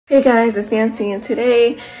Hey guys, it's Nancy, and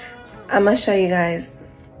today I'm gonna show you guys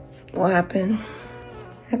what happened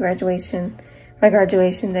at graduation. My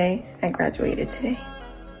graduation day. I graduated today.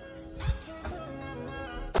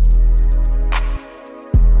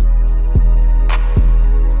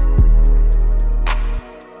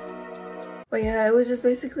 But yeah, it was just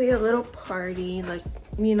basically a little party, like,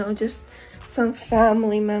 you know, just some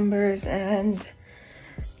family members, and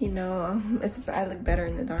you know, I look better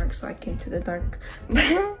in the dark, so I came to the dark.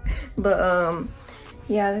 But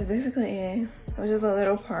yeah, that's basically it. It was just a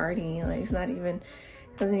little party. Like, it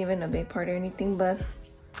wasn't even a big party or anything, but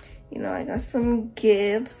you know, I got some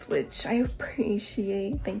gifts, which I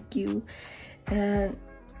appreciate. Thank you. And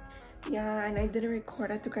yeah, and I didn't record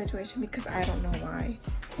at the graduation because I don't know why.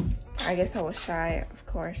 I guess I was shy, of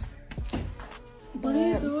course. What are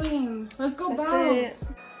you doing? Let's go bounce.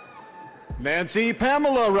 Nancy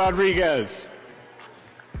Pamela Rodriguez.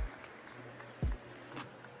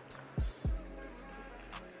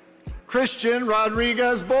 Christian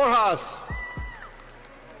Rodriguez Borjas.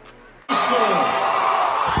 You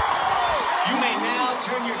may now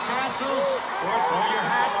turn your tassels or your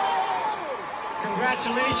hats.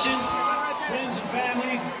 Congratulations, friends and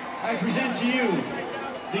families. I present to you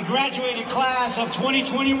the graduated class of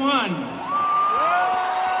 2021.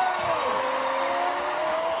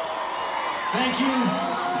 Thank you.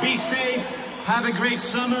 Be safe. Have a great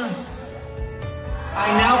summer.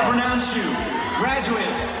 I now pronounce you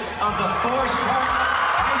graduates of the Forest Park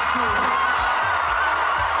High School.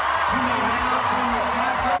 You may now turn your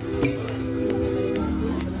tassel.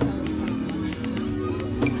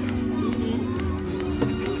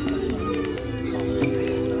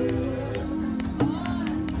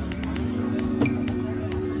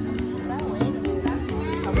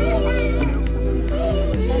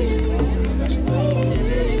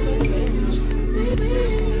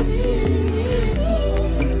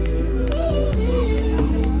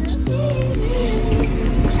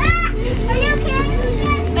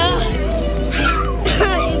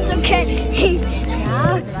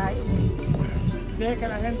 Que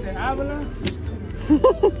la gente habla,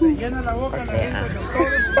 se llena la boca la gente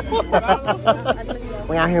con todo.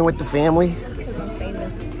 We're out here with the family. Get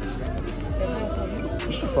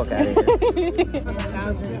the fuck out of here.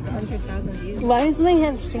 100,000 views. Why is my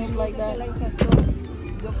hand shaped like that?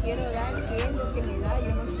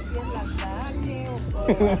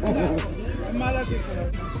 Es mala tipo.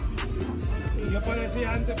 Yo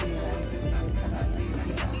parecía antes como...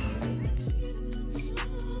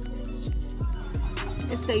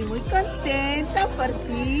 Estoy muy contenta por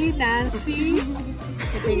ti, Nancy,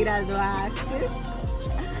 que te graduaste,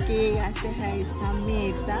 que llegaste a esa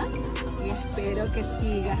meta, y espero que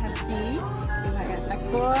sigas así, que vayas a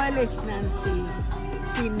college, Nancy.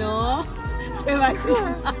 Si no, te va a ir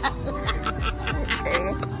mal.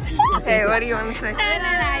 Okay, what do you want to say?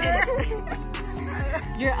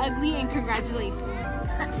 You're ugly and congratulations.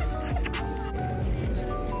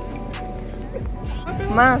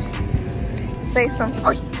 Ma, say something.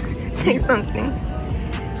 Oh, say something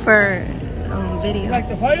for video. Like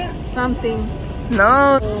the fire? Something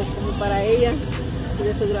No. como para ella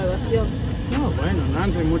de su graduación. No, bueno,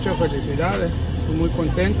 Nancy, muchas felicidades. Estoy muy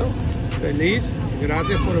contento, feliz.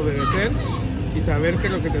 Gracias por obedecer y saber que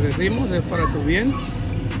lo que te decimos es para tu bien.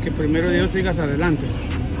 Que primero Dios sigas adelante.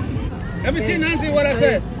 Let me see, Nancy, what I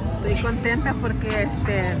said. Estoy contenta porque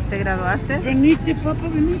te graduaste. Venite, papá,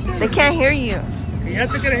 venite. They can't hear you. ¿Que ya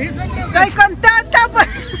te quieres ir? Estoy contenta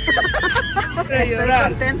Estoy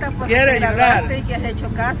contenta porque te graduaste y que has hecho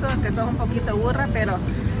caso, que sos un poquito burra, pero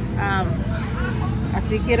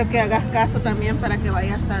así quiero que hagas caso también para que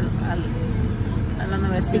vayas a la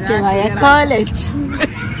universidad. Y que vaya a college.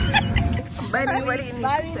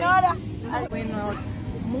 Bueno,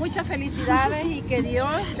 muchas felicidades y que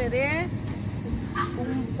Dios te dé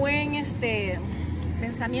un buen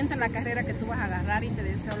pensamiento en la carrera que tú vas a agarrar, y te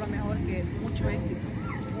deseo lo mejor, que mucho éxito,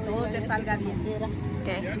 todo te salga bien.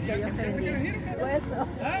 Okay. Y que Dios te bendiga.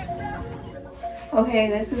 Okay,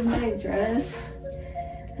 this is my dress.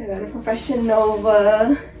 I got it from Fashion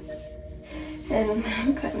Nova, and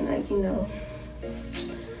I'm kind of like, you know,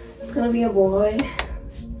 it's gonna be a boy,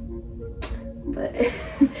 but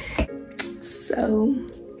so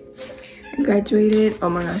I graduated. Oh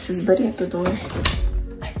my gosh, there's Buddy at the door.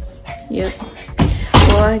 Yep.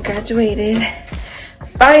 Well, I graduated.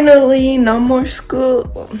 Finally, no more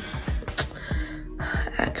school.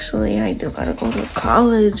 Actually, I do gotta go to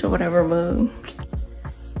college or whatever, but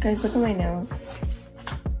guys, look at my nails.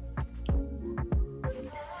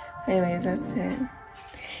 Anyways, that's it.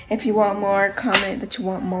 If you want more, comment that you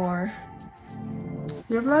want more.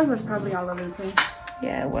 Your vlog was probably all over the place.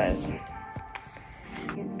 Yeah, it was.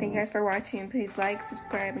 Thank you guys for watching. Please like,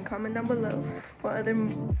 subscribe, and comment down below what other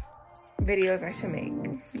videos I should make.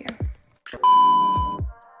 Yeah.